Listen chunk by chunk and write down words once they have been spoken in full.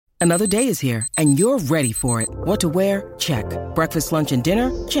Another day is here, and you're ready for it. What to wear? Check. Breakfast, lunch, and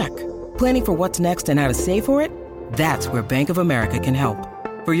dinner? Check. Planning for what's next and how to save for it? That's where Bank of America can help.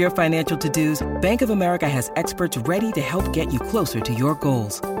 For your financial to-dos, Bank of America has experts ready to help get you closer to your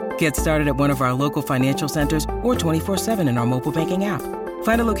goals. Get started at one of our local financial centers or 24/7 in our mobile banking app.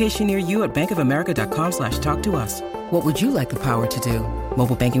 Find a location near you at bankofamerica.com/talktous. What would you like the power to do?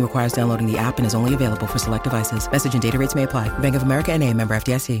 Mobile banking requires downloading the app and is only available for select devices. Message and data rates may apply. Bank of America N.A., member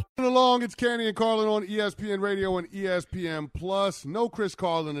FDIC. Along, it's Canty and Carlin on ESPN Radio and ESPN Plus. No Chris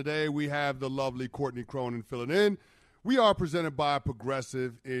Carlin today. We have the lovely Courtney Cronin filling in. We are presented by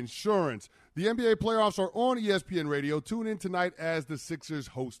Progressive Insurance. The NBA playoffs are on ESPN Radio. Tune in tonight as the Sixers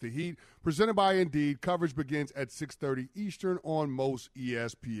host the Heat. Presented by Indeed. Coverage begins at 6:30 Eastern on most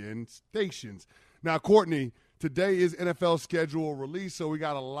ESPN stations. Now, Courtney, today is NFL schedule release, so we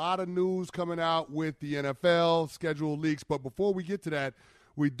got a lot of news coming out with the NFL schedule leaks. But before we get to that,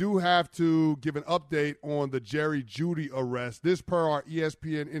 we do have to give an update on the Jerry Jeudy arrest. This per our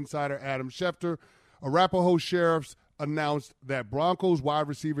ESPN insider Adam Schefter. Arapahoe sheriffs announced that Broncos wide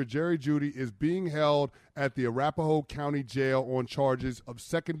receiver Jerry Jeudy is being held at the Arapahoe County Jail on charges of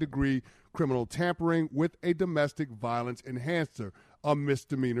second-degree criminal tampering with a domestic violence enhancer, a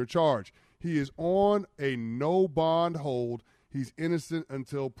misdemeanor charge. He is on a no-bond hold. He's innocent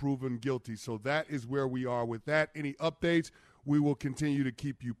until proven guilty. So that is where we are with that. Any updates, we will continue to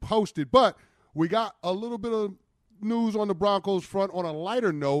keep you posted. But we got a little bit of news on the Broncos front. On a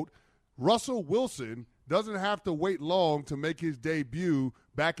lighter note, Russell Wilson doesn't have to wait long to make his debut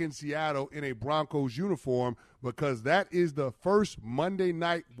back in Seattle in a Broncos uniform, because that is the first Monday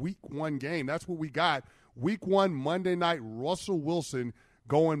night Week 1 game. That's what we got. Week 1 Monday night, Russell Wilson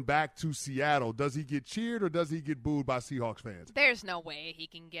going back to Seattle. Does he get cheered or does he get booed by Seahawks fans? There's no way he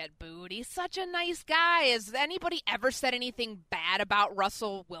can get booed. He's such a nice guy. Has anybody ever said anything bad about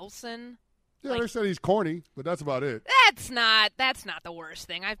Russell Wilson? Yeah, they said he's corny, but that's about it. That's not the worst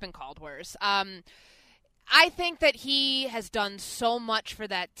thing. I've been called worse. I think that he has done so much for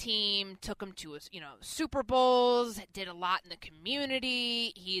that team, took him to Super Bowls, did a lot in the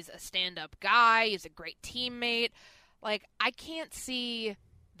community. He's a stand-up guy. He's a great teammate. Like, I can't see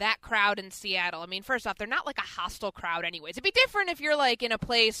that crowd in Seattle. I mean, first off, they're not like a hostile crowd anyways. It'd be different if you're like in a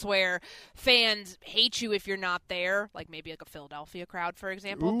place where fans hate you if you're not there, like maybe like a Philadelphia crowd, for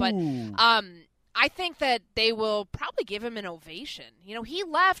example. Ooh. But I think that they will probably give him an ovation. You know, he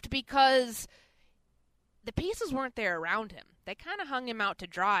left because the pieces weren't there around him. They kind of hung him out to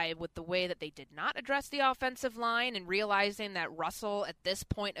dry with the way that they did not address the offensive line, and realizing that Russell, at this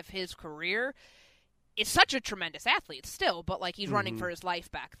point of his career, is such a tremendous athlete still, but like he's running for his life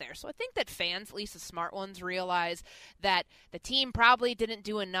back there. So I think that fans, at least the smart ones, realize that the team probably didn't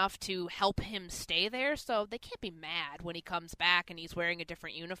do enough to help him stay there, so they can't be mad when he comes back and he's wearing a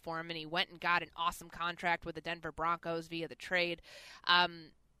different uniform and he went and got an awesome contract with the Denver Broncos via the trade.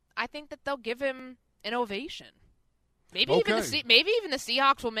 I think that they'll give him an ovation. Maybe even the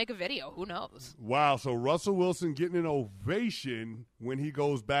Seahawks will make a video. Who knows? Wow, so Russell Wilson getting an ovation when he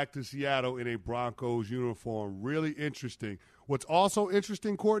goes back to Seattle in a Broncos uniform. Really interesting. What's also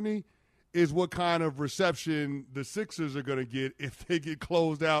interesting, Courtney, is what kind of reception the Sixers are going to get if they get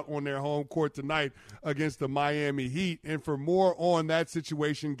closed out on their home court tonight against the Miami Heat. And for more on that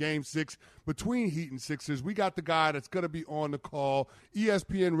situation, Game 6 between Heat and Sixers, we got the guy that's going to be on the call,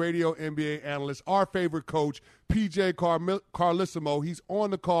 ESPN Radio NBA analyst, our favorite coach, PJ Carlissimo. He's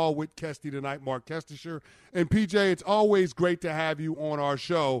on the call with Kesty tonight, Mark Kestisher. And, PJ, it's always great to have you on our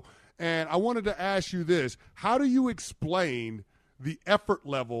show. And I wanted to ask you this. How do you explain the effort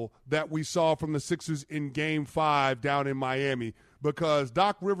level that we saw from the Sixers in Game 5 down in Miami? Because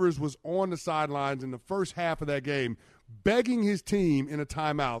Doc Rivers was on the sidelines in the first half of that game begging his team in a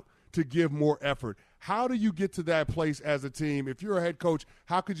timeout to give more effort. How do you get to that place as a team? If you're a head coach,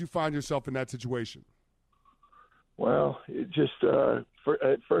 how could you find yourself in that situation? Well, it just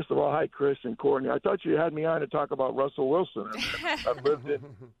first of all, hi, Chris and Courtney. I thought you had me on to talk about Russell Wilson. I've lived in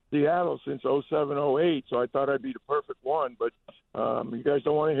Seattle since 07, 08, so I thought I'd be the perfect one. But you guys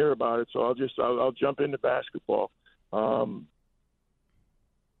don't want to hear about it, so I'll jump into basketball. Can't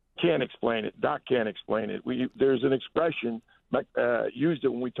explain it. Doc can't explain it. There's an expression used it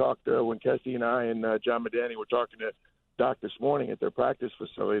when we talked when Kesty and I and John Medani were talking to Doc this morning at their practice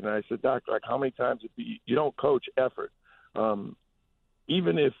facility, and I said, Doc, like, how many times you don't coach effort?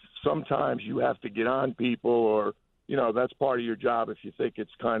 Even if sometimes you have to get on people, or that's part of your job. If you think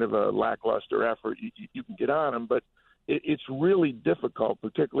it's kind of a lackluster effort, you can get on them, but it's really difficult,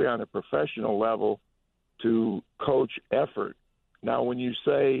 particularly on a professional level, to coach effort. Now, when you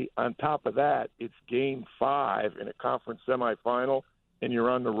say on top of that, it's Game 5 in a conference semifinal, and you're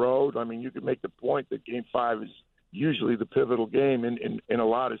on the road, I mean, you could make the point that Game 5 is usually the pivotal game in a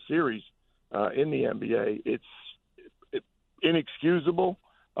lot of series in the NBA. It's inexcusable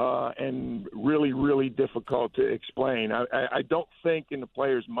and really, really difficult to explain. I don't think in the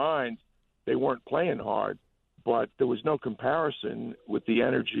players' minds they weren't playing hard, but there was no comparison with the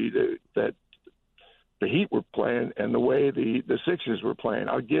energy that the Heat were playing and the way the Sixers were playing.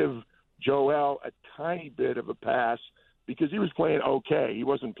 I'll give Joel a tiny bit of a pass because he was playing okay. He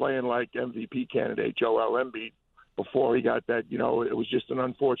wasn't playing like MVP candidate Joel Embiid before he got that, it was just an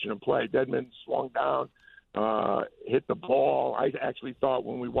unfortunate play. Dedmon swung down, hit the ball. I actually thought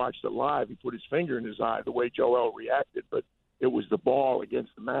when we watched it live, he put his finger in his eye the way Joel reacted, but it was the ball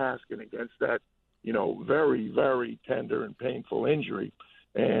against the mask and against that, very, very tender and painful injury.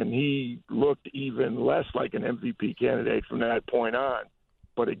 And he looked even less like an MVP candidate from that point on.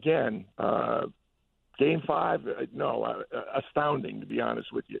 But again, Game 5, astounding, to be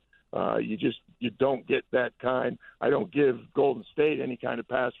honest with you. You don't get that kind. I don't give Golden State any kind of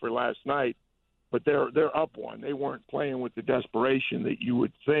pass for last night, but they're up one. They weren't playing with the desperation that you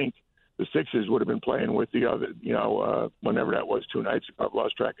would think the Sixers would have been playing with the other, whenever that was 2 nights ago. I've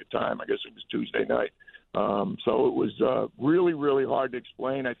lost track of time. I guess it was Tuesday night. So it was really, really hard to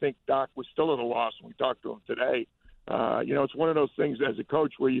explain. I think Doc was still at a loss when we talked to him today. It's one of those things as a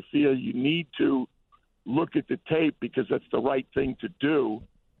coach where you feel you need to look at the tape because that's the right thing to do.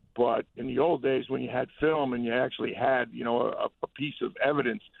 But in the old days when you had film and you actually had, a piece of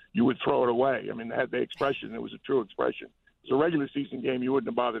evidence, you would throw it away. I mean, they had the expression. It was a true expression. It's a regular season game. You wouldn't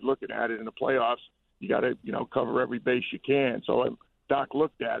have bothered looking at it. In the playoffs, you got to, cover every base you can. So Doc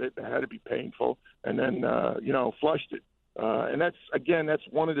looked at it. It had to be painful. And then, flushed it. And that's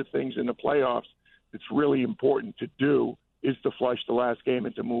one of the things in the playoffs that's really important to do is to flush the last game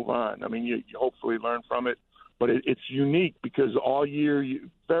and to move on. I mean, you hopefully learn from it. But it's unique because all year,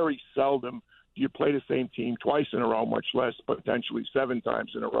 very seldom do you play the same team twice in a row, much less potentially 7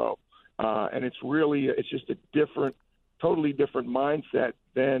 times in a row. And it's just a totally different mindset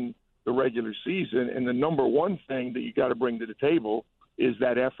than the regular season. And the number one thing that you got to bring to the table is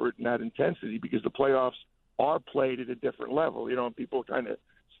that effort and that intensity because the playoffs are played at a different level. And people kind of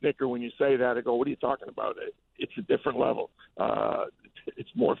snicker when you say that. I go, what are you talking about? It's a different level. It's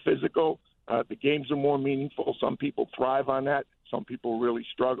more physical. The games are more meaningful. Some people thrive on that. Some people really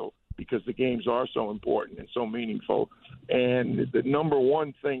struggle because the games are so important and so meaningful. And the number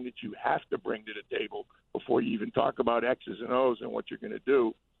one thing that you have to bring to the table before you even talk about X's and O's and what you're going to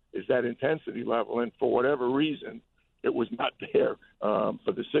do is that intensity level. And for whatever reason, it was not there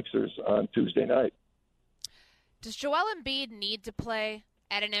for the Sixers on Tuesday night. Does Joel Embiid need to play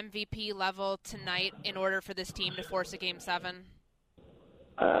at an MVP level tonight in order for this team to force a Game 7?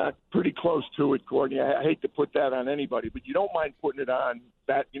 Pretty close to it, Courtney. I hate to put that on anybody, but you don't mind putting it on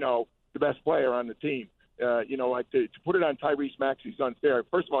that, the best player on the team. Like to put it on Tyrese Maxey's unfair.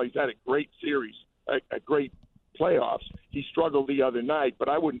 First of all, he's had a great series, a great playoffs. He struggled the other night, but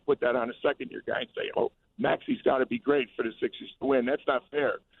I wouldn't put that on a second-year guy and say, Maxey's got to be great for the Sixers to win. That's not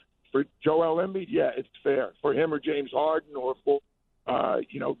fair. For Joel Embiid, yeah, it's fair. For him or James Harden or for,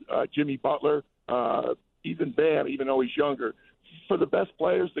 Jimmy Butler, even Bam, even though he's younger, for the best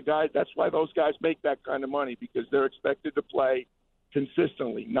players, that's why those guys make that kind of money because they're expected to play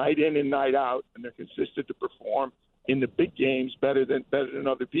consistently, night in and night out, and they're consistent to perform in the big games better than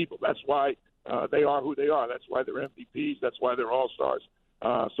other people. That's why they are who they are. That's why they're MVPs. That's why they're all-stars.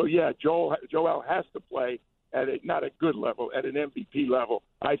 Joel has to play at not a good level, at an MVP level,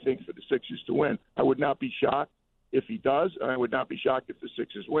 I think, for the Sixers to win. I would not be shocked if he does, and I would not be shocked if the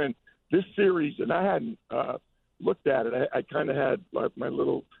Sixers win. This series, and I hadn't looked at it. I kind of had my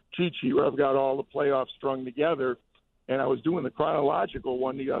little cheat sheet where I've got all the playoffs strung together, and I was doing the chronological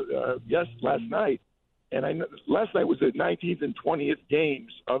one last night. And last night was the 19th and 20th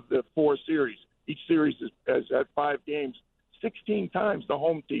games of the 4 series. Each series has had 5 games. 16 times the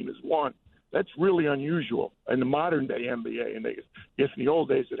home team has won. That's really unusual in the modern-day NBA. And I guess in the old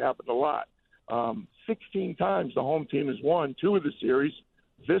days it happened a lot. 16 times the home team has won 2 of the series.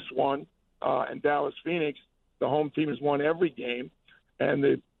 This one and Dallas-Phoenix, the home team has won every game. And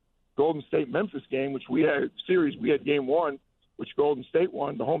the Golden State-Memphis game, which we had game 1, which Golden State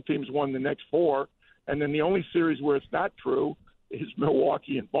won. The home team's won the next 4. And then the only series where it's not true is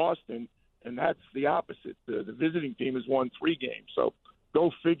Milwaukee and Boston, and that's the opposite. The visiting team has won 3 games. So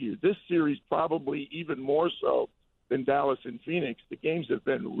go figure. This series probably even more so than Dallas and Phoenix. The games have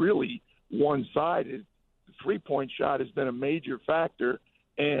been really one-sided. The three-point shot has been a major factor,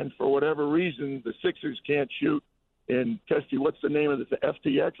 and for whatever reason, the Sixers can't shoot in Kesty, what's the name of it? The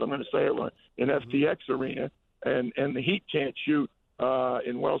FTX? I'm going to say it wrong. In FTX Arena, and the Heat can't shoot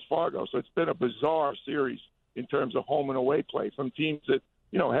in Wells Fargo. So it's been a bizarre series in terms of home and away play from teams that,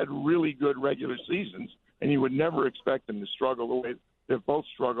 had really good regular seasons, and you would never expect them to struggle the way they've both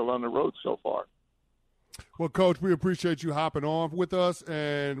struggled on the road so far. Well, Coach, we appreciate you hopping on with us,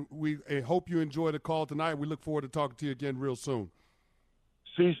 and we hope you enjoy the call tonight. We look forward to talking to you again real soon.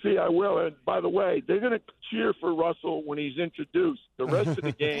 CC, I will. And by the way, they're going to cheer for Russell when he's introduced. The rest of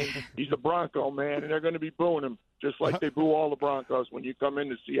the game, he's a Bronco, man, and they're going to be booing him just like they boo all the Broncos when you come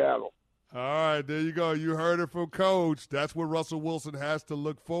into Seattle. All right, there you go. You heard it from Coach. That's what Russell Wilson has to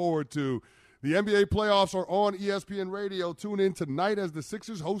look forward to. The NBA playoffs are on ESPN Radio. Tune in tonight as the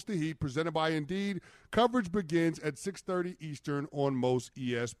Sixers host the Heat, presented by Indeed. Coverage begins at 6:30 Eastern on most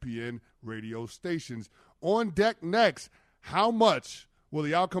ESPN radio stations. On deck next, how much will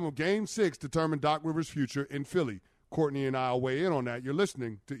the outcome of Game 6 determine Doc Rivers' future in Philly? Courtney and I will weigh in on that. You're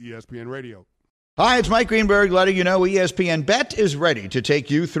listening to ESPN Radio. Hi, it's Mike Greenberg letting you know ESPN Bet is ready to take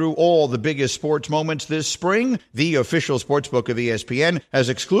you through all the biggest sports moments this spring. The official sportsbook of ESPN has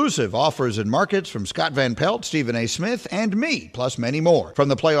exclusive offers and markets from Scott Van Pelt, Stephen A. Smith, and me, plus many more. From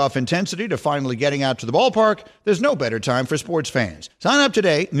the playoff intensity to finally getting out to the ballpark, there's no better time for sports fans. Sign up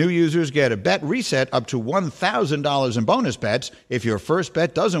today. New users get a bet reset up to $1,000 in bonus bets if your first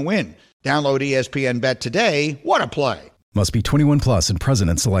bet doesn't win. Download ESPN Bet today. What a play. Must be 21 plus and present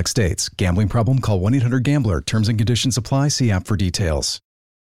in select states. Gambling problem? Call 1-800-GAMBLER. Terms and conditions apply. See app for details.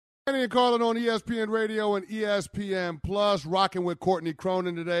 Danny and Carlin on ESPN Radio and ESPN Plus. Rocking with Courtney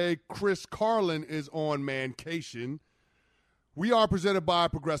Cronin today. Chris Carlin is on Mancation. We are presented by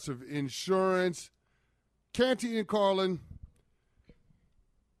Progressive Insurance. Canty and Carlin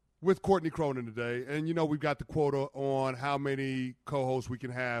with Courtney Cronin today. And, we've got the quota on how many co-hosts we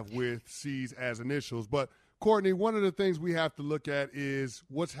can have with C's as initials. But Courtney, one of the things we have to look at is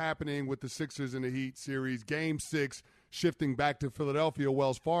what's happening with the Sixers and the Heat series. Game 6 shifting back to Philadelphia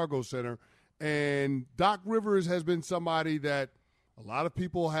Wells Fargo Center. And Doc Rivers has been somebody that a lot of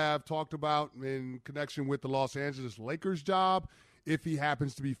people have talked about in connection with the Los Angeles Lakers job if he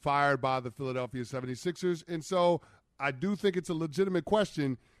happens to be fired by the Philadelphia 76ers. And so I do think it's a legitimate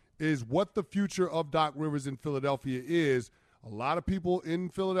question, is what the future of Doc Rivers in Philadelphia is. A lot of people in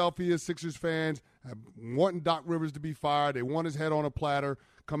Philadelphia, Sixers fans, have wanting Doc Rivers to be fired. They want his head on a platter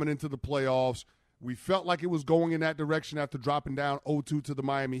coming into the playoffs. We felt like it was going in that direction after dropping down 0-2 to the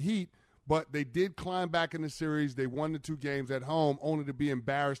Miami Heat, but they did climb back in the series. They won the 2 games at home, only to be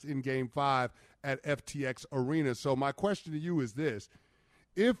embarrassed in Game 5 at FTX Arena. So my question to you is this.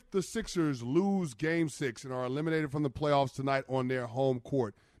 If the Sixers lose Game 6 and are eliminated from the playoffs tonight on their home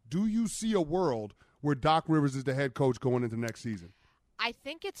court, do you see a world where Doc Rivers is the head coach going into next season? I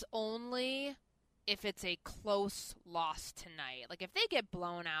think it's only if it's a close loss tonight. Like, if they get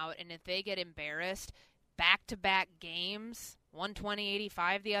blown out and if they get embarrassed, back-to-back games,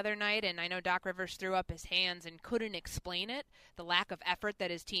 120-85 the other night, and I know Doc Rivers threw up his hands and couldn't explain it, the lack of effort that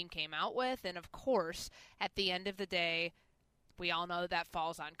his team came out with. And, of course, at the end of the day, we all know that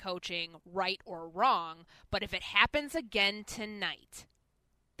falls on coaching, right or wrong. But if it happens again tonight,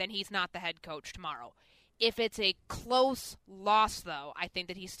 then he's not the head coach tomorrow. If it's a close loss, though, I think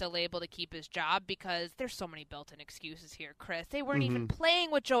that he's still able to keep his job because there's so many built-in excuses here, Chris. They weren't even playing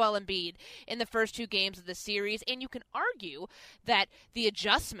with Joel Embiid in the first 2 games of the series, and you can argue that the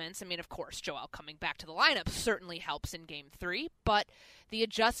adjustments, of course, Joel coming back to the lineup certainly helps in Game 3, but the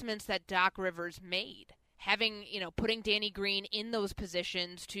adjustments that Doc Rivers made, having, putting Danny Green in those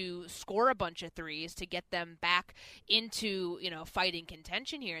positions to score a bunch of threes to get them back into, fighting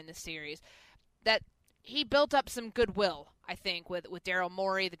contention here in the series, that he built up some goodwill, I think, with Daryl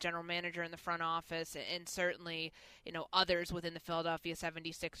Morey, the general manager in the front office, and certainly, others within the Philadelphia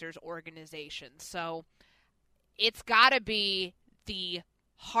 76ers organization. So it's got to be the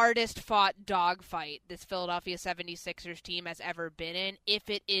hardest fought dogfight this Philadelphia 76ers team has ever been in, if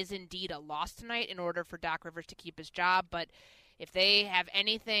it is indeed a loss tonight, in order for Doc Rivers to keep his job. But if they have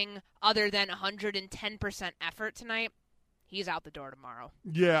anything other than 110% effort tonight, he's out the door tomorrow.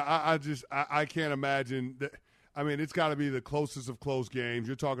 Yeah, I can't imagine that. It's got to be the closest of close games.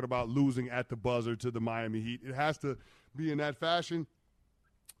 You're talking about losing at the buzzer to the Miami Heat. It has to be in that fashion,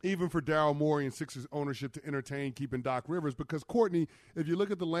 even for Daryl Morey and Sixers ownership to entertain keeping Doc Rivers. Because, Courtney, if you look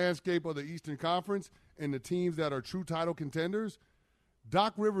at the landscape of the Eastern Conference and the teams that are true title contenders,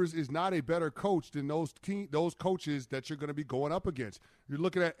 Doc Rivers is not a better coach than those coaches that you're going to be going up against. You're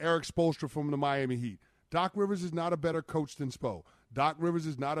looking at Eric Spoelstra from the Miami Heat. Doc Rivers is not a better coach than Spo. Doc Rivers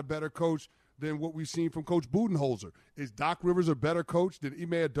is not a better coach than what we've seen from Coach Budenholzer. Is Doc Rivers a better coach than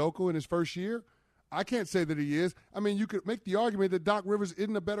Ime Udoka in his first year? I can't say that he is. You could make the argument that Doc Rivers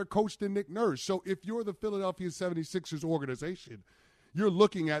isn't a better coach than Nick Nurse. So if you're the Philadelphia 76ers organization you're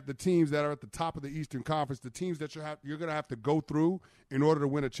looking at the teams that are at the top of the Eastern Conference, the teams that you're going to have to go through in order to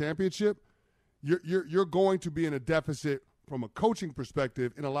win a championship. You're going to be in a deficit from a coaching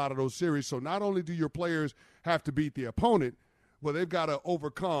perspective in a lot of those series. So not only do your players have to beat the opponent, but they've got to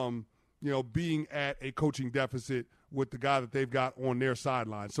overcome, being at a coaching deficit with the guy that they've got on their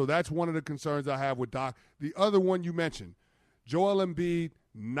sideline. So that's one of the concerns I have with Doc. The other one you mentioned, Joel Embiid,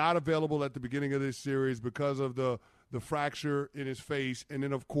 not available at the beginning of this series because of the fracture in his face and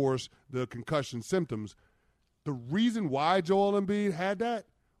then, of course, the concussion symptoms. The reason why Joel Embiid had that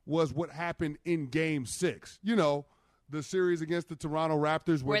was what happened in Game 6. The series against the Toronto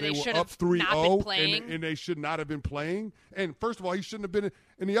Raptors where they were up 3-0 and they should not have been playing. And first of all, he shouldn't have been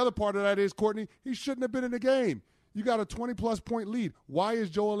 – and the other part of that is, Courtney, he shouldn't have been in the game. You got a 20-plus point lead. Why is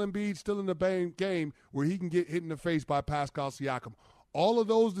Joel Embiid still in the game where he can get hit in the face by Pascal Siakam? All of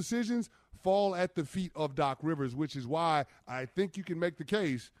those decisions fall at the feet of Doc Rivers, which is why I think you can make the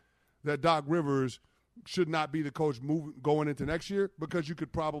case that Doc Rivers should not be the coach going into next year, because you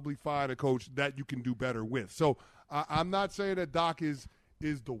could probably find a coach that you can do better with. So I'm not saying that Doc is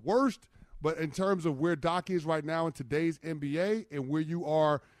the worst, but in terms of where Doc is right now in today's NBA and where you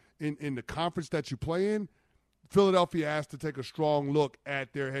are in the conference that you play in, Philadelphia has to take a strong look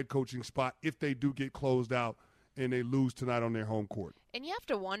at their head coaching spot if they do get closed out and they lose tonight on their home court. And you have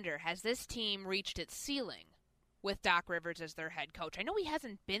to wonder, has this team reached its ceiling with Doc Rivers as their head coach? I know he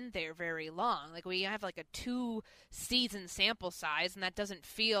hasn't been there very long. Like, we have like a 2-season sample size, and that doesn't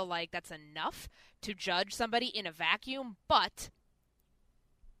feel like that's enough to judge somebody in a vacuum, but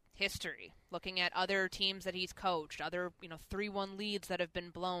history, looking at other teams that he's coached, other 3-1 leads that have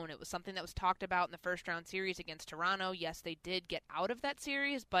been blown. It was something that was talked about in the first-round series against Toronto. Yes, they did get out of that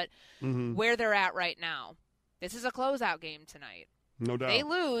series, but where they're at right now, this is a closeout game tonight. No doubt. They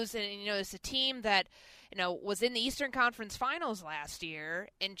lose, and it's a team that was in the Eastern Conference Finals last year,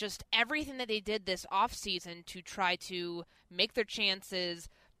 and just everything that they did this offseason to try to make their chances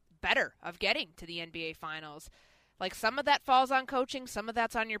better of getting to the NBA Finals. Like, some of that falls on coaching, some of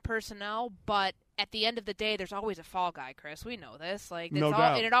that's on your personnel, but at the end of the day, there's always a fall guy, Chris. We know this. Like, no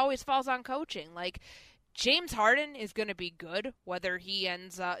doubt. And it always falls on coaching. Like, James Harden is going to be good, whether he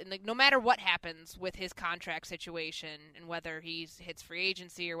ends up, no matter what happens with his contract situation, and whether he hits free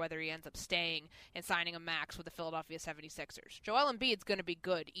agency or whether he ends up staying and signing a max with the Philadelphia 76ers. Joel Embiid's going to be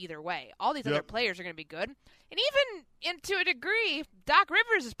good either way. All these other players are going to be good. And even to a degree, Doc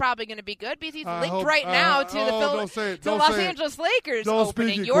Rivers is probably going to be good because he's linked right now to the Los Angeles Lakers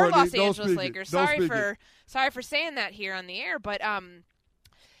opening. Your Los Angeles Lakers. Sorry for saying that here on the air, but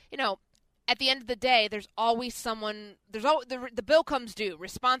at the end of the day, there's always someone. The bill comes due.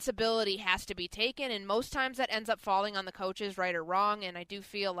 Responsibility has to be taken, and most times that ends up falling on the coaches, right or wrong. And I do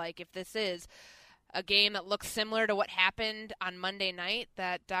feel like if this is a game that looks similar to what happened on Monday night,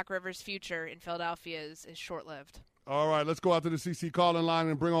 that Doc Rivers' future in Philadelphia is short-lived. All right, let's go out to the CC calling line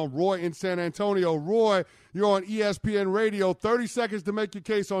and bring on Roy in San Antonio. Roy, you're on ESPN Radio. 30 seconds to make your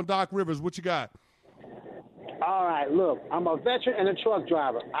case on Doc Rivers. What you got? All right, look, I'm a veteran and a truck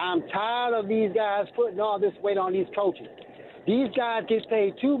driver. I'm tired of these guys putting all this weight on these coaches. These guys get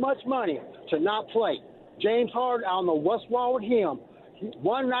paid too much money to not play. James Harden, I don't know what's wrong with him.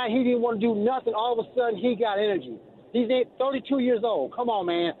 One night he didn't want to do nothing. All of a sudden he got energy. He's 32 years old. Come on,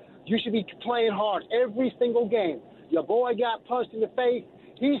 man. You should be playing hard every single game. Your boy got punched in the face.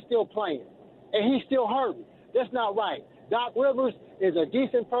 He's still playing, and he's still hurting. That's not right. Doc Rivers is a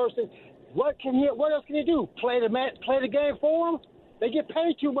decent person. What else can he do? Play the game for them? They get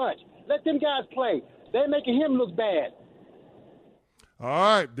paid too much. Let them guys play. They're making him look bad. All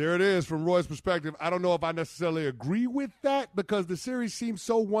right, there it is from Roy's perspective. I don't know if I necessarily agree with that because the series seems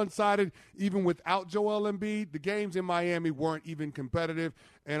so one-sided even without Joel Embiid. The games in Miami weren't even competitive.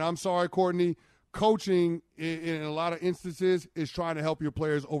 And I'm sorry, Courtney, coaching in a lot of instances is trying to help your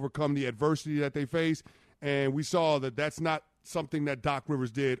players overcome the adversity that they face. And we saw that that's not something that Doc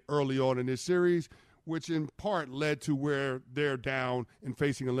Rivers did early on in this series, which in part led to where they're down and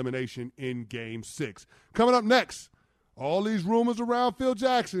facing elimination in Game 6. Coming up next, all these rumors around Phil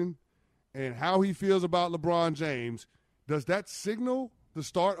Jackson and how he feels about LeBron James. Does that signal the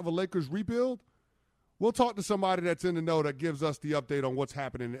start of a Lakers rebuild? We'll talk to somebody that's in the know that gives us the update on what's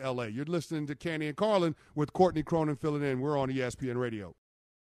happening in L.A. You're listening to Canty and Carlin with Courtney Cronin filling in. We're on ESPN Radio.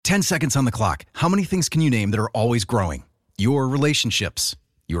 10 seconds on the clock. How many things can you name that are always growing? Your relationships,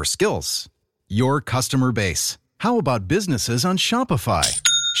 your skills, your customer base. How about businesses on Shopify?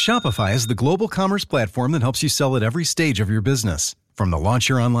 Shopify is the global commerce platform that helps you sell at every stage of your business. From the launch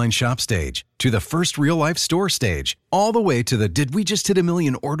your online shop stage, to the first real-life store stage, all the way to the did we just hit 1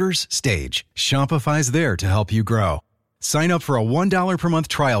 million orders stage. Shopify's there to help you grow. Sign up for a $1 per month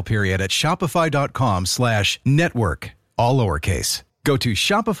trial period at shopify.com/network, all lowercase. Go to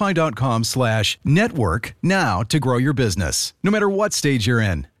shopify.com/network now to grow your business, no matter what stage you're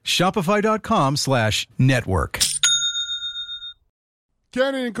in. Shopify.com/network.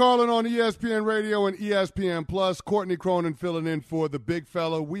 Kenny and Carlin on ESPN Radio and ESPN Plus. Courtney Cronin filling in for the big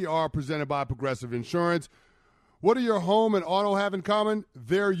fella. We are presented by Progressive Insurance. What do your home and auto have in common?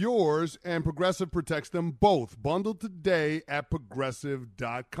 They're yours, and Progressive protects them both. Bundled today at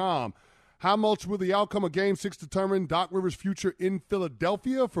Progressive.com. How much will the outcome of Game 6 determine Doc Rivers' future in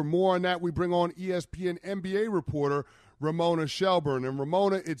Philadelphia? For more on that, we bring on ESPN NBA reporter Ramona Shelburne. And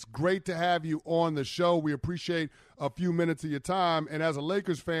Ramona, it's great to have you on the show. We appreciate a few minutes of your time. And as a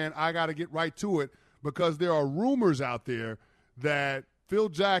Lakers fan, I got to get right to it because there are rumors out there that Phil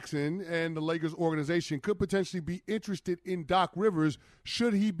Jackson and the Lakers organization could potentially be interested in Doc Rivers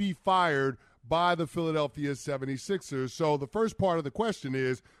should he be fired by the Philadelphia 76ers. So the first part of the question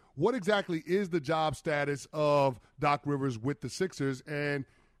is, what exactly is the job status of Doc Rivers with the Sixers, and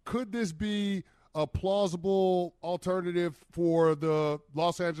could this be a plausible alternative for the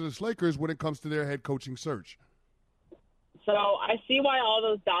Los Angeles Lakers when it comes to their head coaching search? So I see why all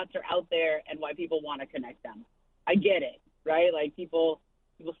those dots are out there and why people want to connect them. I get it. Right? Like people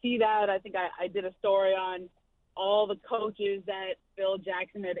see that. I think I did a story on all the coaches that Phil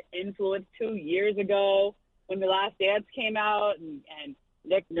Jackson had influenced 2 years ago when The Last Dance came out, and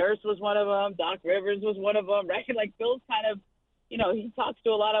Nick Nurse was one of them. Doc Rivers was one of them, right? Like Phil's kind of, he talks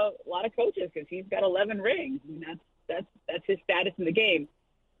to a lot of coaches because he's got 11 rings. And that's his status in the game.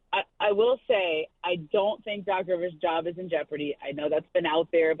 I will say I don't think Doc Rivers' job is in jeopardy. I know that's been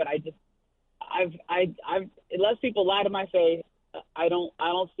out there, but unless people lie to my face, I don't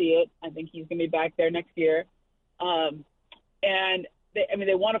see it. I think he's going to be back there next year. And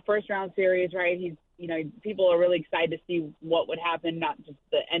they won a first round series, right? People are really excited to see what would happen, not just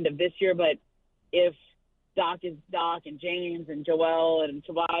the end of this year, but if Doc is Doc and James and Joel and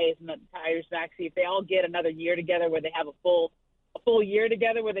Tobias and Tyrese Maxey, if they all get another year together where they have a full year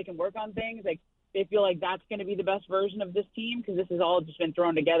together where they can work on things, like they feel like that's going to be the best version of this team because this has all just been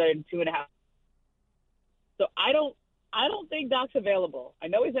thrown together in 2.5. So I don't think Doc's available. I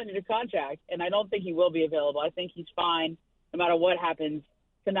know he's under the contract, and I don't think he will be available. I think he's fine no matter what happens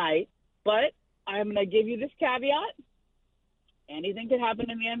tonight. But I'm going to give you this caveat. Anything can happen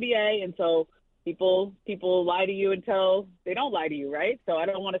in the NBA, and so people lie to you until they don't lie to you, right? So I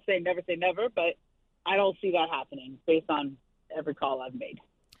don't want to say never, but I don't see that happening based on every call I've made.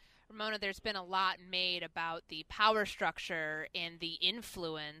 Ramona, there's been a lot made about the power structure and the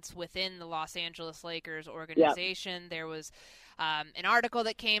influence within the Los Angeles Lakers organization. Yep. There was an article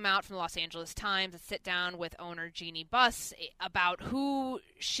that came out from the Los Angeles Times, a sit-down with owner Jeannie Buss about who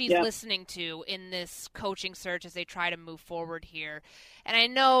she's listening to in this coaching search as they try to move forward here. And I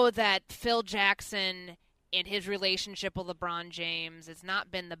know that Phil Jackson and his relationship with LeBron James has not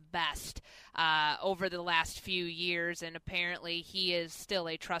been the best over the last few years, and apparently he is still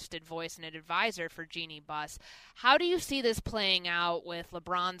a trusted voice and an advisor for Jeannie Buss. How do you see this playing out with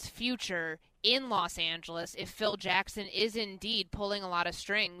LeBron's future in Los Angeles if Phil Jackson is indeed pulling a lot of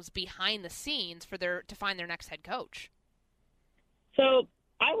strings behind the scenes to find their next head coach? So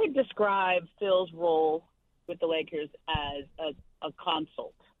I would describe Phil's role with the Lakers as a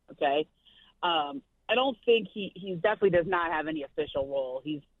consult, okay? I don't think he definitely does not have any official role.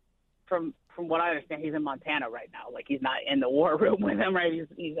 He's from what I understand, he's in Montana right now. Like he's not in the war room with him, right?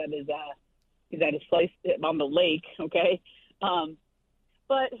 He's at his place on the lake, okay?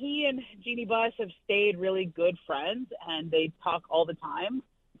 But he and Jeannie Buss have stayed really good friends, and they talk all the time.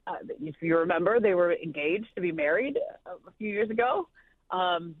 If you remember, they were engaged to be married a few years ago,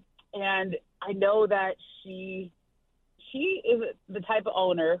 and I know that she is the type of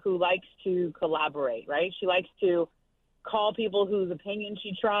owner who likes to collaborate, right? She likes to call people whose opinion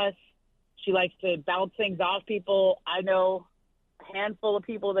she trusts. She likes to bounce things off people. I know a handful of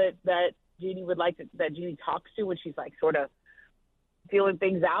people that Jeannie that Jeannie talks to when she's like sort of feeling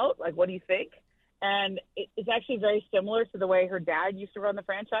things out. Like, what do you think? And it's actually very similar to the way her dad used to run the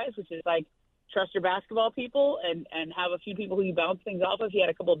franchise, which is like trust your basketball people and have a few people who you bounce things off of. He had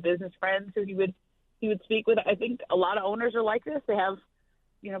a couple of business friends who he would speak with. I think a lot of owners are like this. They have,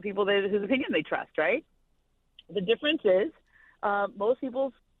 people whose opinion they trust, right? The difference is most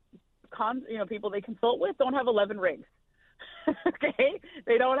people's people they consult with don't have 11 rings. Okay?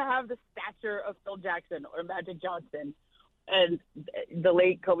 They don't have the stature of Phil Jackson or Magic Johnson and the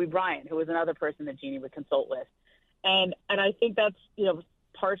late Kobe Bryant, who was another person that Jeannie would consult with. And I think that's,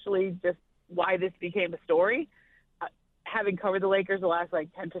 partially just why this became a story. Having covered the Lakers the last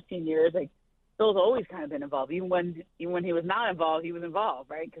 10, 15 years, Phil's always kind of been involved. Even when he was not involved, he was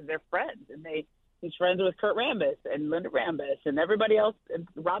involved, right? Because they're friends, and he's friends with Kurt Rambis and Linda Rambis and everybody else, and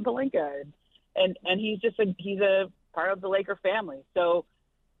Rob Pelinka, and he's a part of the Laker family. So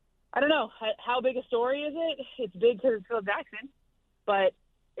I don't know how big a story is it. It's big because it's Phil Jackson, but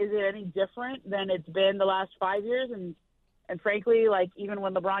is it any different than it's been the last 5 years? And frankly, like even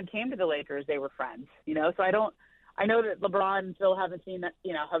when LeBron came to the Lakers, they were friends, you know. So I know that LeBron and Phil haven't seen that,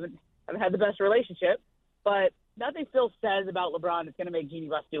 you know, haven't had the best relationship, but nothing Phil says about LeBron is going to make Jeannie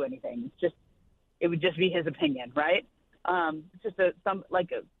Buss do anything. It would just be his opinion, right? It's just a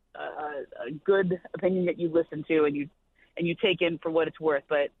good opinion that you listen to and you take in for what it's worth.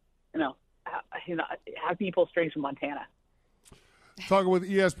 But how can you pull strings from Montana? Talking with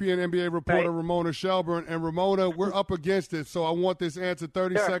ESPN NBA reporter Right. Ramona Shelburne. And Ramona, we're up against it, so I want this answer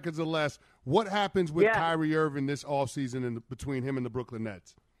 30 Sure. sequds or less. What happens with Yeah. Kyrie Irving this offseason between him and the Brooklyn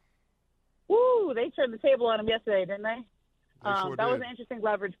Nets? Woo! They turned the table on him yesterday, didn't they? Sure that was did. an interesting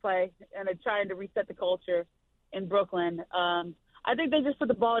leverage play, and they're trying to reset the culture in Brooklyn. I think they just put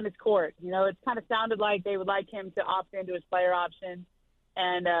the ball in his court. You know, it kind of sounded like they would like him to opt into his player option,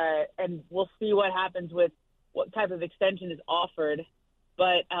 and we'll see what happens with what type of extension is offered.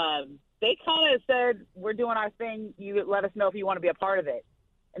 But they kind of said, we're doing our thing. You let us know if you want to be a part of it.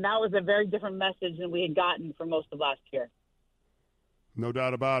 And that was a very different message than we had gotten for most of last year. No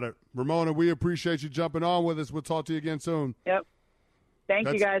doubt about it. Ramona, we appreciate you jumping on with us. We'll talk to you again soon. Yep. Thank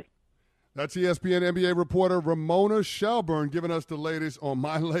you, guys. That's ESPN NBA reporter Ramona Shelburne giving us the latest on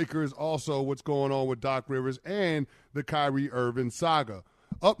my Lakers, also what's going on with Doc Rivers and the Kyrie Irving saga.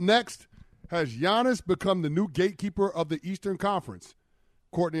 Up next, has Giannis become the new gatekeeper of the Eastern Conference?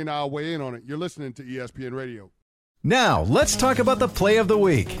 Courtney and I will weigh in on it. You're listening to ESPN Radio. Now, let's talk about the play of the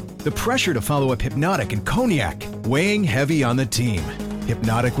week. The pressure to follow up Hypnotic and Cognac, weighing heavy on the team.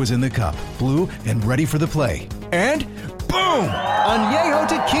 Hypnotic was in the cup, blue, and ready for the play. And boom! Añejo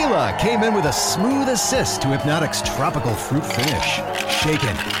Tequila came in with a smooth assist to Hypnotic's tropical fruit finish.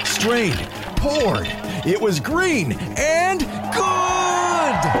 Shaken, strained, poured. It was green and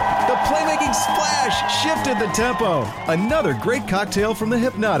good! The playmaking splash shifted the tempo. Another great cocktail from the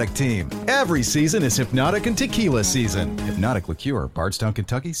Hypnotic team. Every season is Hypnotic and Tequila season. Hypnotic Liqueur, Bardstown,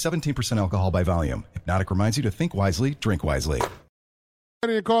 Kentucky, 17% alcohol by volume. Hypnotic reminds you to think wisely, drink wisely.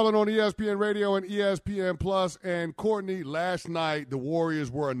 Courtney and Carlin on ESPN Radio and ESPN Plus. And Courtney, last night the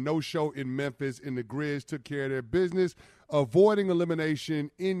Warriors were a no-show in Memphis, and the Grizz took care of their business, avoiding elimination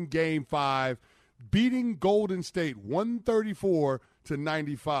in Game 5, beating Golden State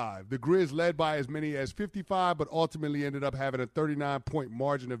 134-95. The Grizz led by as many as 55, but ultimately ended up having a 39-point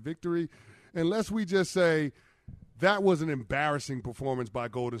margin of victory. And lest we just say that was an embarrassing performance by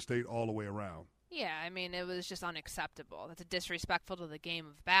Golden State all the way around. Yeah, I mean, it was just unacceptable. That's disrespectful to the game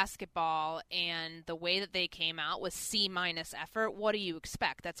of basketball, and the way that they came out was C-minus effort. What do you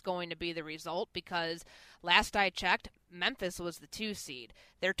expect? That's going to be the result because last I checked, Memphis was the 2 seed.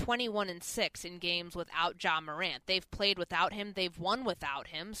 They're 21-6 in games without Ja Morant. They've played without him. They've won without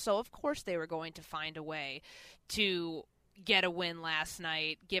him. So, of course, they were going to find a way to get a win last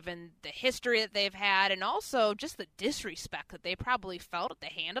night, given the history that they've had and also just the disrespect that they probably felt at the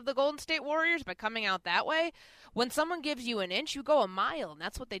hand of the Golden State Warriors by coming out that way. When someone gives you an inch, you go a mile, and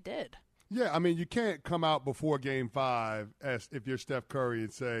that's what they did. Yeah, I mean, you can't come out before Game 5 as if you're Steph Curry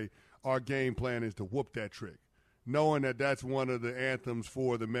and say, our game plan is to whoop that trick, knowing that that's one of the anthems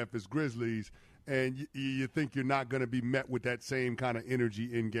for the Memphis Grizzlies, and you think you're not going to be met with that same kind of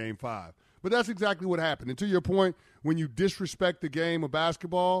energy in Game 5. But that's exactly what happened. And to your point, when you disrespect the game of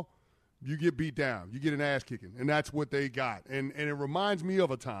basketball, you get beat down. You get an ass kicking, and that's what they got. And it reminds me of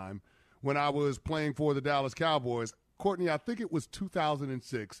a time when I was playing for the Dallas Cowboys. Courtney, I think it was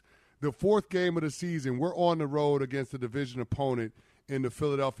 2006, the 4th game of the season. We're on the road against a division opponent in the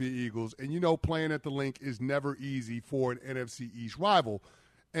Philadelphia Eagles. And, you know, playing at the Link is never easy for an NFC East rival.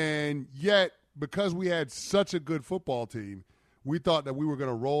 And yet, because we had such a good football team, we thought that we were going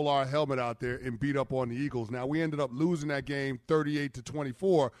to roll our helmet out there and beat up on the Eagles. Now, we ended up losing that game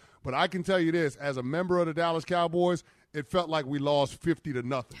 38-24, but I can tell you this, as a member of the Dallas Cowboys, it felt like we lost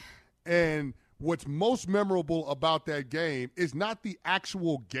 50-0. And what's most memorable about that game is not the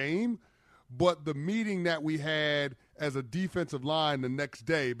actual game, but the meeting that we had as a defensive line the next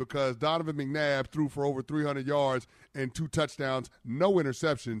day, because Donovan McNabb threw for over 300 yards and 2 touchdowns, no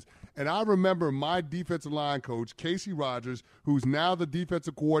interceptions. And I remember my defensive line coach, Casey Rogers, who's now the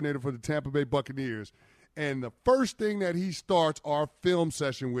defensive coordinator for the Tampa Bay Buccaneers. And the first thing that he starts our film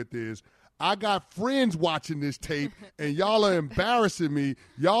session with is, I got friends watching this tape, and y'all are embarrassing me.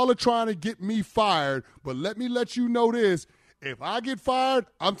 Y'all are trying to get me fired, but let me let you know this. if I get fired,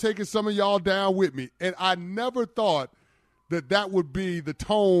 I'm taking some of y'all down with me. And I never thought that would be the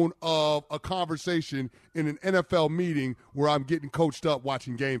tone of a conversation in an NFL meeting where I'm getting coached up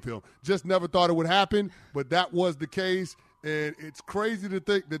watching game film. Just never thought it would happen, but that was the case. And it's crazy to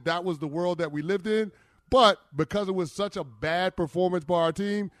think that was the world that we lived in. But because it was such a bad performance by our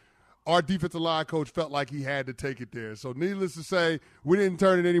team, our defensive line coach felt like he had to take it there. So needless to say, we didn't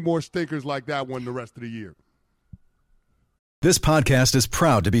turn in any more stinkers like that one the rest of the year. This podcast is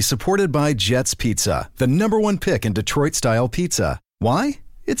proud to be supported by Jets Pizza, the #1 pick in Detroit-style pizza. Why?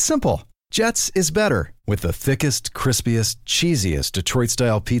 It's simple. Jets is better. With the thickest, crispiest, cheesiest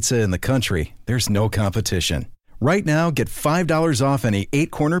Detroit-style pizza in the country, there's no competition. Right now, get $5 off any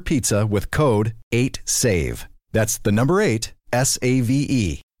 8-corner pizza with code 8SAVE. That's the number 8,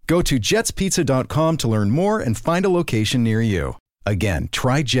 SAVE. Go to jetspizza.com to learn more and find a location near you. Again,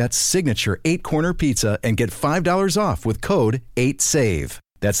 try Jet's signature 8-corner pizza and get $5 off with code 8SAVE.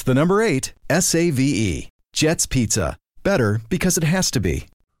 That's the number 8, SAVE. Jet's Pizza. Better because it has to be.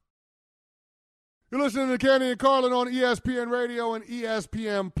 You're listening to Canty and Carlin on ESPN Radio and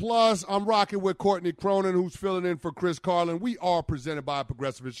ESPN Plus. I'm rocking with Courtney Cronin, who's filling in for Chris Carlin. We are presented by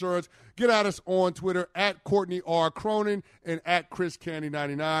Progressive Insurance. Get at us on Twitter at Courtney R. Cronin and at Chris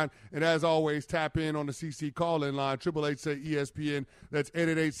Canty99. And as always, tap in on the CC call-in line, 888-SAY-ESPN. That's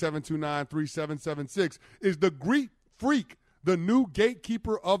 888-729-3776. Is the Greek Freak the new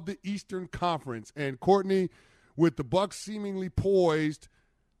gatekeeper of the Eastern Conference? And Courtney, with the Bucks seemingly poised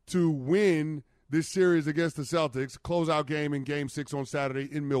to win this series against the Celtics, closeout game in Game 6 on Saturday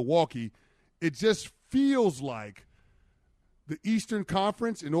in Milwaukee, it just feels like the Eastern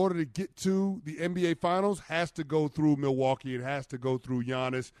Conference, in order to get to the NBA Finals, has to go through Milwaukee. It has to go through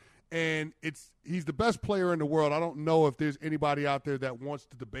Giannis. And he's the best player in the world. I don't know if there's anybody out there that wants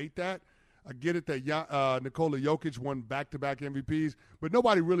to debate that. I get it that Nikola Jokic won back-to-back MVPs, but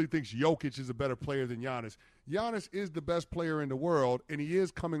nobody really thinks Jokic is a better player than Giannis. Giannis is the best player in the world, and he is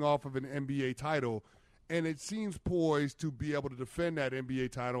coming off of an NBA title, and it seems poised to be able to defend that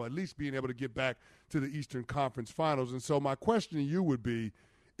NBA title, at least being able to get back to the Eastern Conference Finals. And so my question to you would be,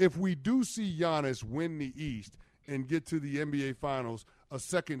 if we do see Giannis win the East and get to the NBA Finals a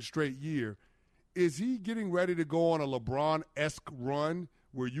second straight year, is he getting ready to go on a LeBron-esque run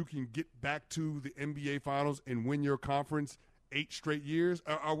where you can get back to the NBA Finals and win your conference 8 straight years?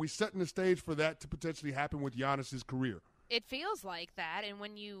 Are we setting the stage for that to potentially happen with Giannis's career? It feels like that, and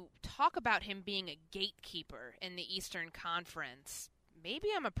when you talk about him being a gatekeeper in the Eastern Conference, maybe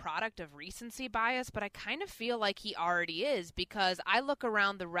I'm a product of recency bias, but I kind of feel like he already is, because I look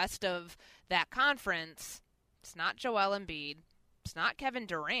around the rest of that conference. It's not Joel Embiid. It's not Kevin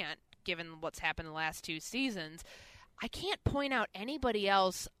Durant, given what's happened the last 2 seasons. I can't point out anybody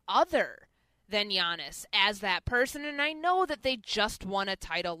else other than Giannis as that person, and I know that they just won a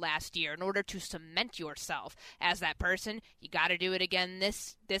title last year. In order to cement yourself as that person, you got to do it again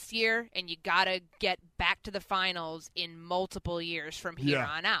this year, and you got to get back to the finals in multiple years from here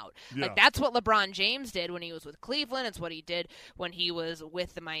on out. Yeah. Like, that's what LeBron James did when he was with Cleveland. It's what he did when he was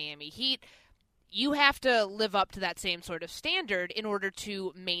with the Miami Heat. You have to live up to that same sort of standard in order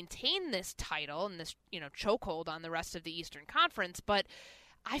to maintain this title and this, chokehold on the rest of the Eastern Conference. But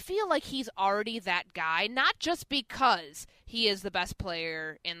I feel like he's already that guy, not just because he is the best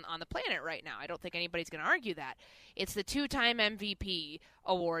player on the planet right now. I don't think anybody's going to argue that. It's the 2-time MVP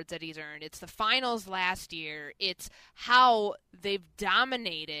awards that he's earned. It's the finals last year. It's how they've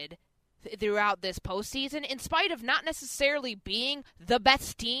dominated throughout this postseason, in spite of not necessarily being the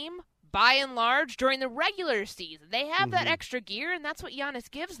best team by and large during the regular season. They have that extra gear, and that's what Giannis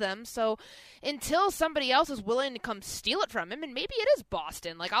gives them. So until somebody else is willing to come steal it from him, and maybe it is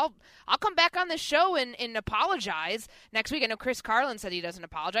Boston. Like, I'll come back on this show and apologize next week. I know Chris Carlin said he doesn't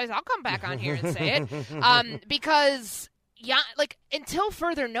apologize. I'll come back on here and say it. Because until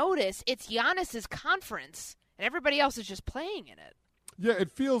further notice, it's Giannis's conference, and everybody else is just playing in it. Yeah,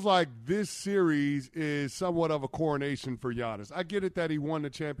 it feels like this series is somewhat of a coronation for Giannis. I get it that he won the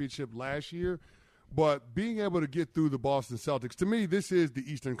championship last year, but being able to get through the Boston Celtics, to me, this is the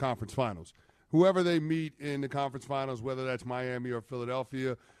Eastern Conference Finals. Whoever they meet in the conference finals, whether that's Miami or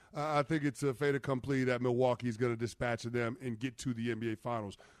Philadelphia, I think it's a fait accompli that Milwaukee is going to dispatch of them and get to the NBA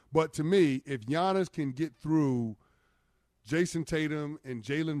Finals. But to me, if Giannis can get through Jason Tatum and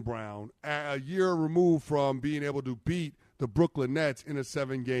Jaylen Brown, a year removed from being able to beat the Brooklyn Nets in a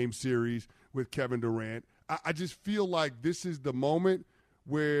 7-game series with Kevin Durant, I just feel like this is the moment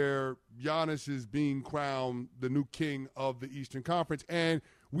where Giannis is being crowned the new king of the Eastern Conference. And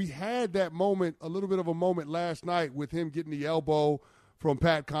we had that moment, a little bit of a moment last night with him getting the elbow from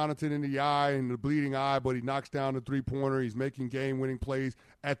Pat Connaughton in the eye and the bleeding eye, but he knocks down the three-pointer. He's making game-winning plays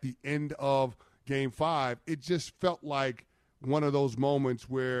at the end of Game 5. It just felt like one of those moments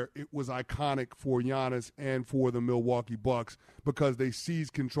where it was iconic for Giannis and for the Milwaukee Bucks because they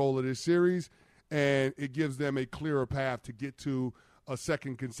seized control of this series, and it gives them a clearer path to get to a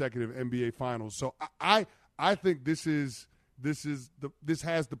second consecutive NBA Finals. So I think this has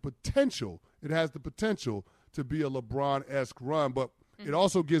the potential. It has the potential to be a LeBron-esque run, but it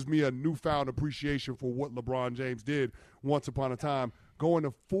also gives me a newfound appreciation for what LeBron James did once upon a time, going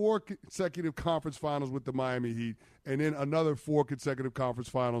to 4 consecutive conference finals with the Miami Heat and then another 4 consecutive conference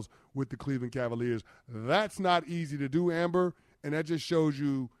finals with the Cleveland Cavaliers. That's not easy to do, Amber, and that just shows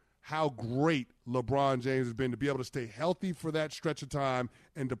you how great LeBron James has been to be able to stay healthy for that stretch of time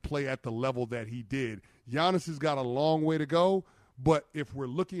and to play at the level that he did. Giannis has got a long way to go, but if we're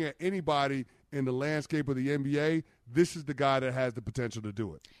looking at anybody in the landscape of the NBA, this is the guy that has the potential to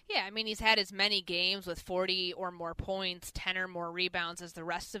do it. Yeah, I mean, he's had as many games with 40 or more points, 10 or more rebounds as the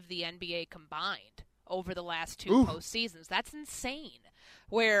rest of the NBA combined over the last 2 postseasons. That's insane.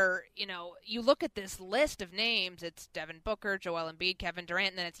 Where, you look at this list of names, it's Devin Booker, Joel Embiid, Kevin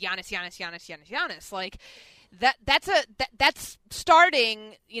Durant, and then it's Giannis. Like, that's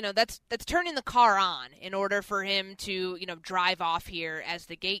starting, that's turning the car on in order for him to, drive off here as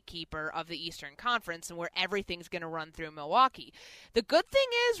the gatekeeper of the Eastern Conference and where everything's going to run through Milwaukee. The good thing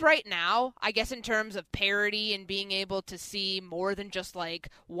is right now, I guess in terms of parity and being able to see more than just like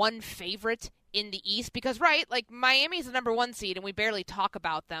one favorite in the East, because Miami's the number 1 seed and we barely talk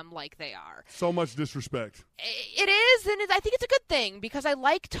about them like they are. So much disrespect. It is, and I think it's a good thing because I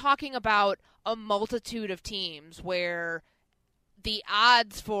like talking about a multitude of teams where the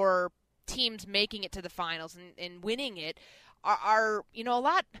odds for teams making it to the finals and winning it are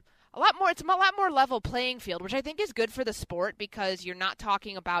a lot more. It's a lot more level playing field, which I think is good for the sport because you're not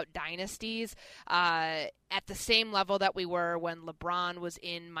talking about dynasties at the same level that we were when LeBron was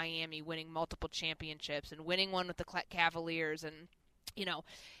in Miami winning multiple championships and winning one with the Cavaliers. And,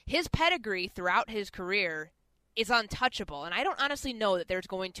 his pedigree throughout his career is untouchable. And I don't honestly know that there's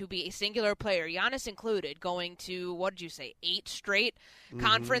going to be a singular player, Giannis included, going to, 8 straight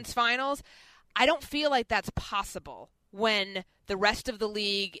conference finals. I don't feel like that's possible when the rest of the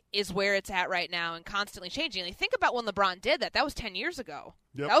league is where it's at right now and constantly changing. Like, think about when LeBron did that. That was 10 years ago.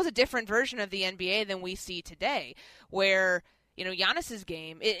 Yep. That was a different version of the NBA than we see today, where, Giannis's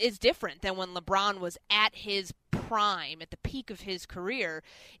game is different than when LeBron was at his prime, at the peak of his career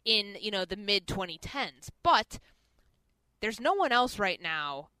in, the mid-2010s. But there's no one else right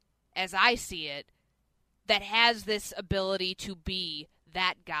now, as I see it, that has this ability to be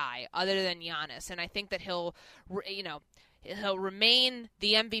that guy other than Giannis. And I think that he'll remain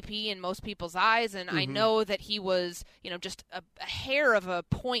the MVP in most people's eyes. And I know that he was, just a hair of a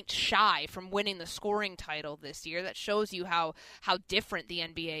point shy from winning the scoring title this year. That shows you how different the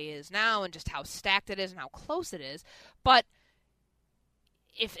NBA is now and just how stacked it is and how close it is. But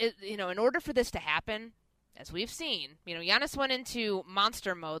in order for this to happen, as we've seen, Giannis went into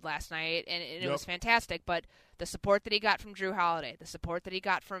monster mode last night and it was fantastic, but the support that he got from Jrue Holiday, the support that he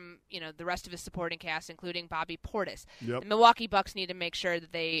got from, the rest of his supporting cast, including Bobby Portis. The Milwaukee Bucks need to make sure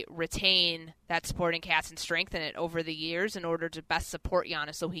that they retain that supporting cast and strengthen it over the years in order to best support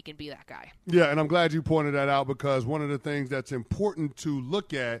Giannis so he can be that guy. Yeah, and I'm glad you pointed that out because one of the things that's important to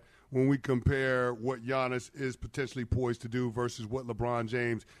look at when we compare what Giannis is potentially poised to do versus what LeBron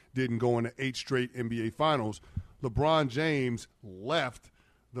James did in going to 8 straight NBA Finals, LeBron James left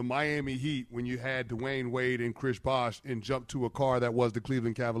the Miami Heat when you had Dwayne Wade and Chris Bosh and jumped to a car that was the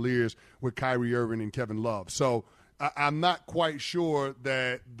Cleveland Cavaliers with Kyrie Irving and Kevin Love. So I'm not quite sure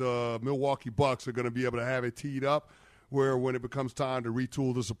that the Milwaukee Bucks are going to be able to have it teed up where when it becomes time to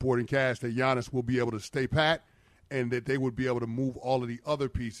retool the supporting cast that Giannis will be able to stay pat and that they would be able to move all of the other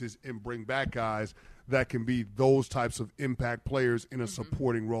pieces and bring back guys that can be those types of impact players in a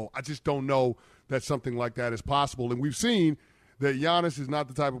supporting role. I just don't know that something like that is possible. And we've seen that Giannis is not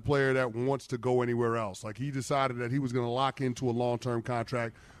the type of player that wants to go anywhere else. Like, he decided that he was going to lock into a long-term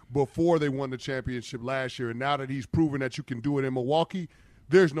contract before they won the championship last year. And now that he's proven that you can do it in Milwaukee,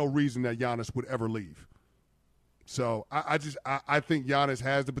 there's no reason that Giannis would ever leave. So I think Giannis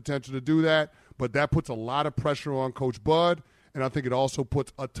has the potential to do that, but that puts a lot of pressure on Coach Bud, and I think it also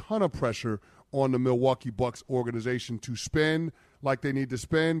puts a ton of pressure on the Milwaukee Bucks organization to spend like they need to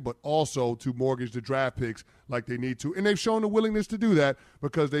spend, but also to mortgage the draft picks like they need to. And they've shown the willingness to do that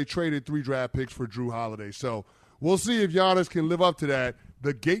because they traded 3 draft picks for Jrue Holiday. So we'll see if Giannis can live up to that,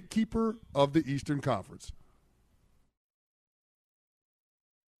 the gatekeeper of the Eastern Conference.